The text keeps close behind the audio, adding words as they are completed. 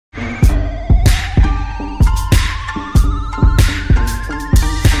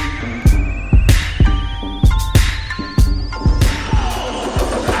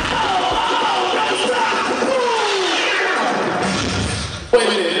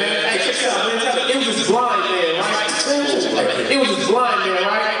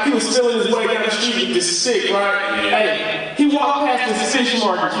is sick, right? Hey, he walked past this fish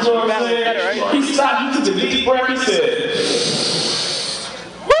market, you know what I'm saying? He stopped, he took a deep breath, he said,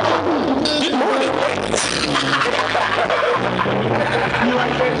 you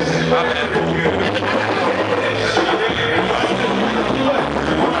like that?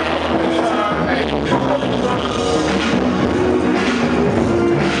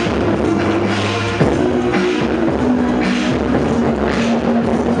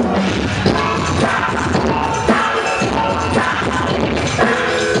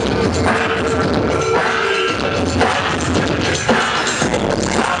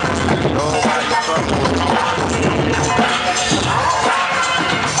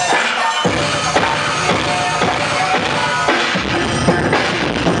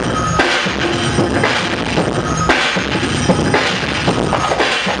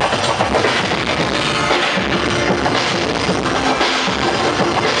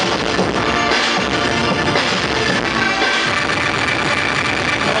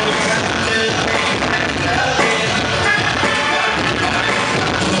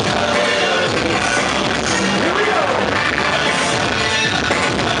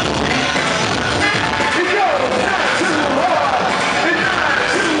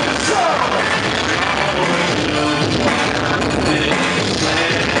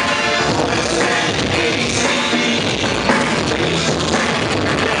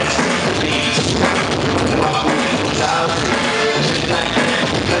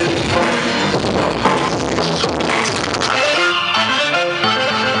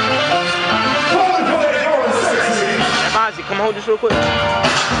 Come hold this real quick.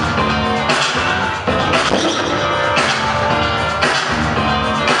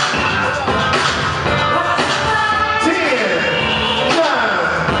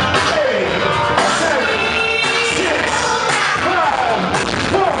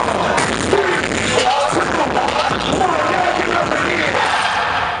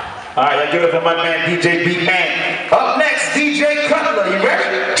 Alright, give it for my man DJ B-Man. Up next, DJ Kutta. You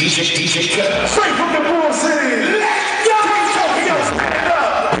ready? DJ Kutta. Straight from the Bull City. Let's go! Stand up!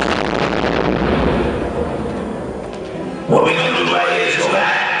 What we gonna do right here is go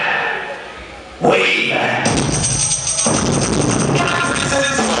back. Way back.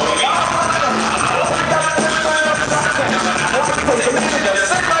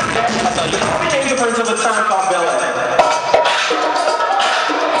 To the time called Bel Air.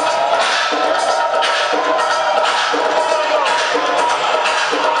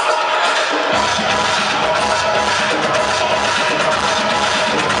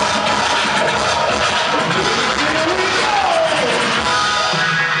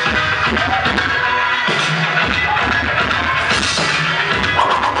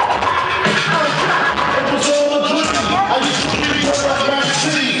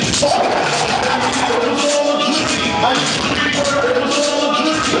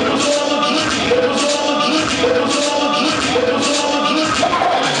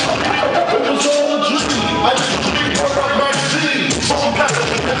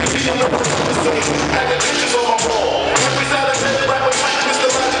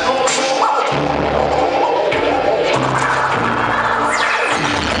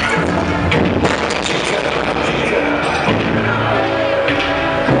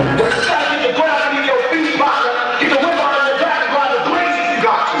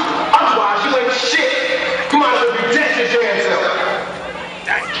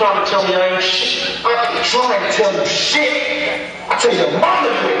 Trying to tell me I ain't shit. I ain't trying to tell you shit. I tell your mama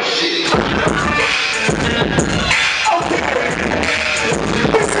you ain't shit.